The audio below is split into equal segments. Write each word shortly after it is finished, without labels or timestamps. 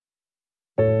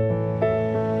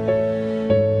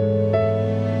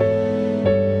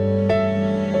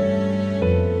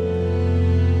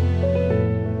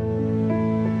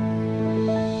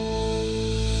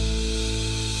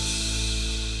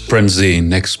Friends, the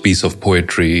next piece of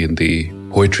poetry in the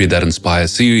Poetry That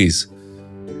Inspires series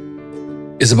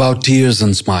is about tears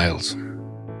and smiles.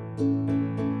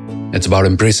 It's about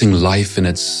embracing life in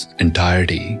its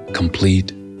entirety,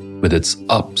 complete with its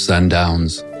ups and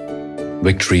downs,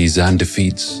 victories and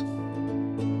defeats,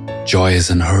 joys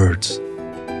and hurts,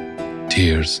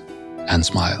 tears and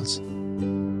smiles.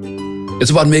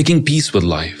 It's about making peace with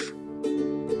life,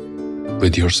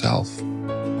 with yourself,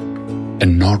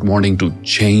 and not wanting to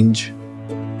change,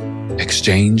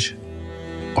 exchange,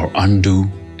 or undo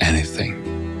anything.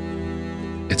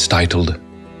 It's titled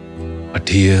A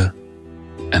Tear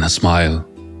and a Smile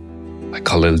by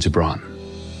Khalil Gibran.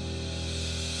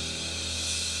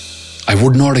 I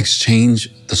would not exchange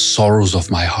the sorrows of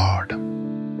my heart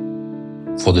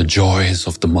for the joys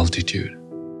of the multitude,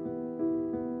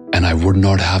 and I would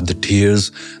not have the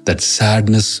tears that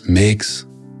sadness makes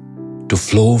to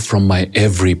flow from my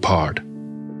every part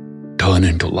turn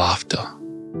into laughter.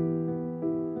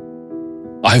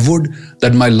 I would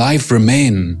that my life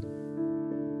remain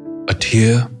a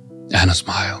tear and a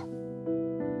smile,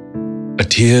 a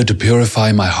tear to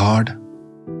purify my heart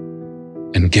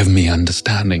and give me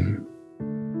understanding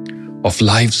of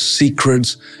life's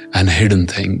secrets and hidden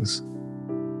things,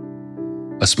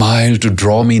 a smile to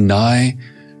draw me nigh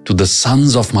to the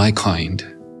sons of my kind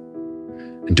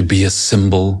and to be a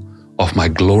symbol of my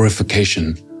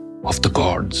glorification of the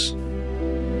gods,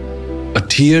 a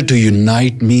tear to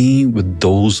unite me with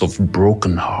those of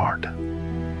broken heart,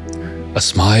 a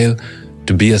smile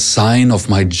to be a sign of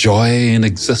my joy in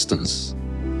existence.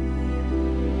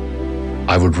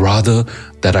 I would rather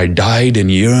that I died in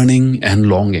yearning and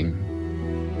longing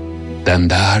than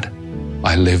that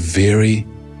I live weary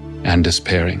and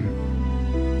despairing.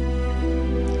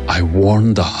 I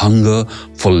want the hunger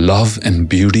for love and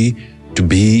beauty to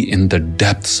be in the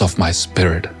depths of my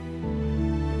spirit.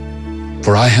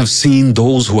 For I have seen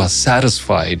those who are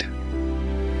satisfied,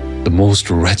 the most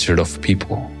wretched of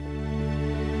people.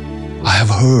 I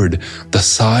have heard the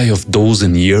sigh of those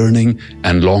in yearning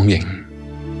and longing,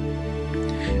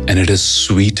 and it is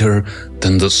sweeter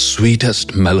than the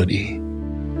sweetest melody.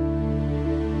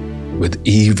 With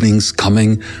evening's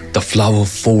coming, the flower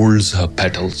folds her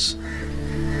petals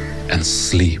and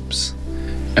sleeps,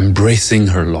 embracing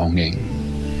her longing.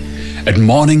 At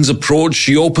morning's approach,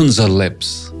 she opens her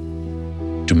lips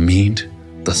to meet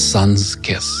the sun's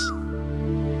kiss.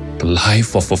 The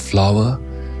life of a flower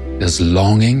is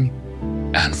longing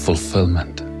and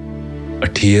fulfillment, a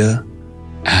tear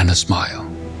and a smile.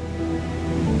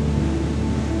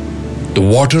 The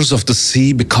waters of the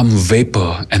sea become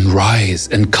vapor and rise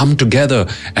and come together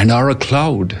and are a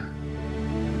cloud.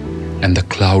 And the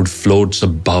cloud floats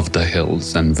above the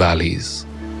hills and valleys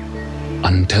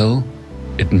until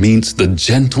it meets the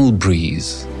gentle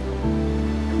breeze,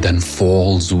 then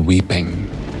falls weeping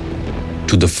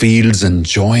to the fields and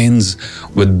joins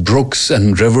with brooks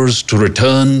and rivers to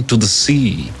return to the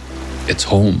sea, its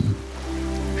home.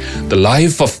 The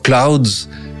life of clouds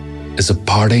is a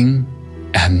parting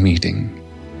and meeting,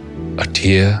 a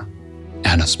tear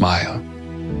and a smile.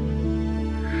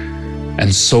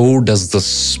 And so does the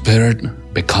spirit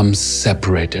become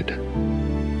separated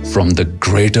from the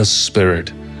greater spirit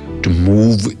to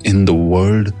move in the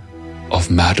world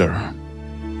of matter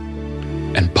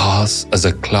and pass as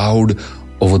a cloud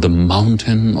over the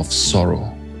mountain of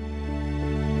sorrow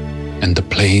and the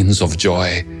plains of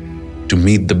joy to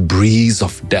meet the breeze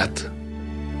of death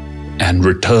and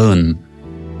return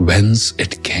whence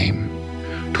it came,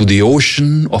 to the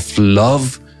ocean of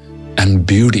love and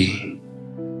beauty,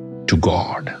 to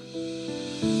God.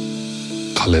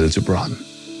 Khalil Gibran,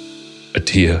 A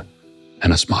Tear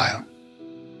and a Smile.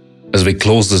 As we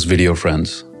close this video,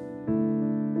 friends,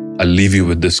 I'll leave you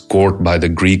with this quote by the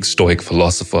Greek Stoic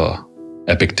philosopher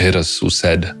Epictetus, who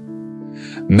said,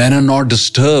 "Men are not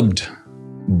disturbed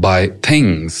by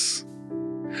things,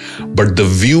 but the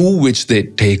view which they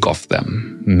take of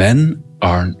them. Men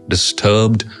are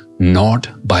disturbed not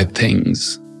by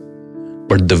things,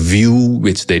 but the view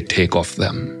which they take of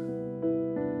them."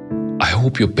 I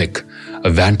hope you pick a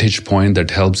vantage point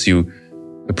that helps you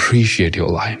appreciate your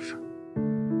life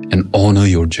and honor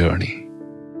your journey,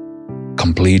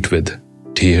 complete with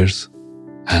tears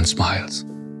and smiles.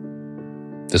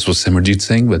 This was Simarjeet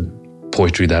Singh with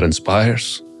Poetry That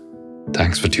Inspires.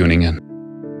 Thanks for tuning in.